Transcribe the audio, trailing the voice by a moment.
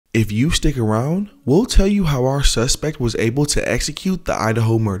If you stick around, we'll tell you how our suspect was able to execute the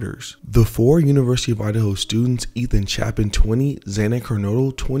Idaho murders. The 4 University of Idaho students, Ethan Chapin 20, Xana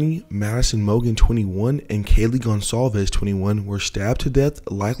Kernodle 20, Madison Mogan 21, and Kaylee Gonsalves 21 were stabbed to death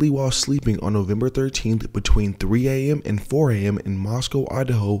likely while sleeping on November 13th between 3 a.m. and 4 a.m. in Moscow,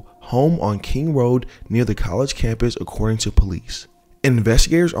 Idaho, home on King Road near the college campus, according to police.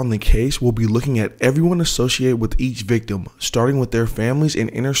 Investigators on the case will be looking at everyone associated with each victim, starting with their families and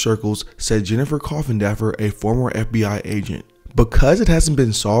inner circles, said Jennifer Coffindaffer, a former FBI agent. Because it hasn't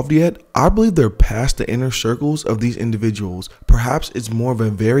been solved yet, I believe they're past the inner circles of these individuals. Perhaps it's more of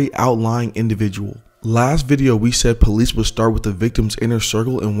a very outlying individual. Last video we said police would start with the victim's inner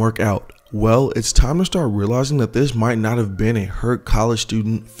circle and work out. Well, it's time to start realizing that this might not have been a hurt college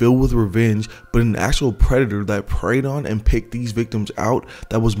student filled with revenge, but an actual predator that preyed on and picked these victims out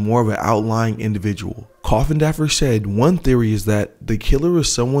that was more of an outlying individual. Coffindaffer said one theory is that the killer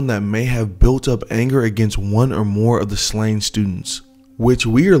is someone that may have built up anger against one or more of the slain students, which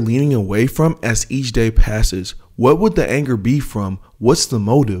we are leaning away from as each day passes. What would the anger be from? What's the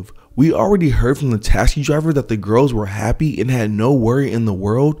motive? We already heard from the taxi driver that the girls were happy and had no worry in the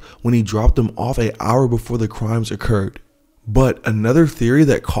world when he dropped them off an hour before the crimes occurred. But another theory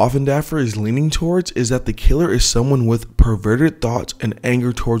that Coffindaffer is leaning towards is that the killer is someone with perverted thoughts and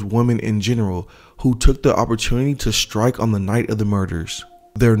anger towards women in general, who took the opportunity to strike on the night of the murders.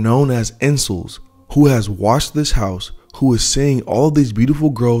 They're known as incels, who has watched this house, who is seeing all of these beautiful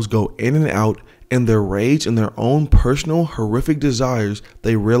girls go in and out, and their rage and their own personal horrific desires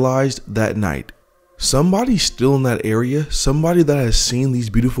they realized that night. Somebody's still in that area, somebody that has seen these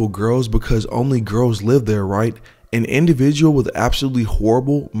beautiful girls because only girls live there, right? An individual with absolutely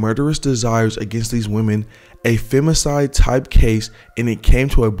horrible, murderous desires against these women, a femicide type case, and it came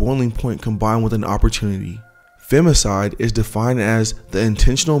to a boiling point combined with an opportunity. Femicide is defined as the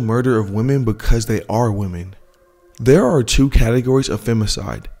intentional murder of women because they are women. There are 2 categories of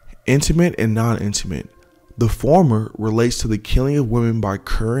femicide: intimate and non-intimate. The former relates to the killing of women by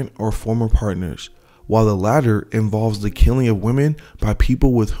current or former partners, while the latter involves the killing of women by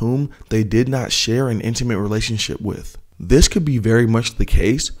people with whom they did not share an intimate relationship with. This could be very much the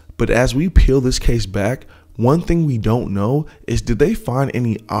case, but as we peel this case back, one thing we don't know is, did they find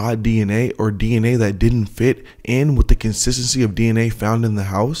any odd DNA or DNA that didn't fit in with the consistency of DNA found in the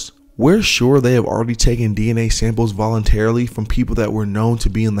house? We're sure they have already taken DNA samples voluntarily from people that were known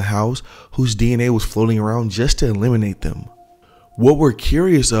to be in the house whose DNA was floating around just to eliminate them. What we're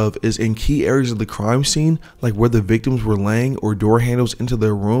curious of is in key areas of the crime scene, like where the victims were laying or door handles into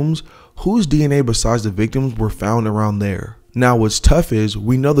their rooms, whose DNA besides the victims were found around there. Now what's tough is,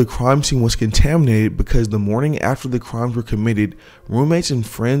 we know the crime scene was contaminated because the morning after the crimes were committed, roommates and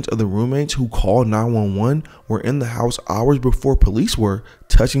friends of the roommates who called 911 were in the house hours before police were,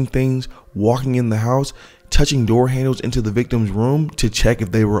 touching things, walking in the house, touching door handles into the victim's room to check if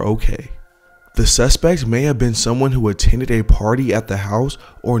they were okay. The suspect may have been someone who attended a party at the house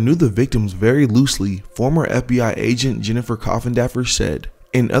or knew the victims very loosely, former FBI agent Jennifer Coffindaffer said.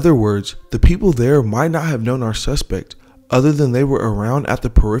 In other words, the people there might not have known our suspect, other than they were around at the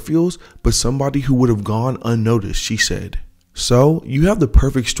peripherals, but somebody who would have gone unnoticed, she said. So you have the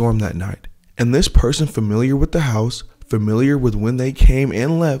perfect storm that night, and this person familiar with the house, familiar with when they came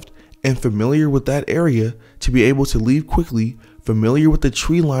and left, and familiar with that area to be able to leave quickly, familiar with the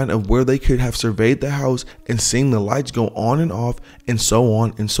tree line of where they could have surveyed the house and seen the lights go on and off, and so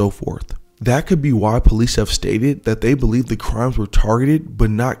on and so forth. That could be why police have stated that they believe the crimes were targeted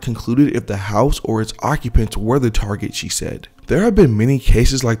but not concluded if the house or its occupants were the target, she said. There have been many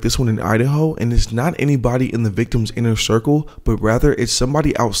cases like this one in Idaho, and it's not anybody in the victim's inner circle, but rather it's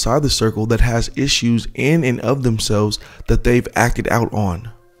somebody outside the circle that has issues in and of themselves that they've acted out on.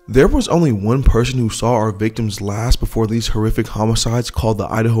 There was only one person who saw our victims last before these horrific homicides called the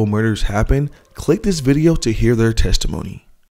Idaho Murders happened. Click this video to hear their testimony.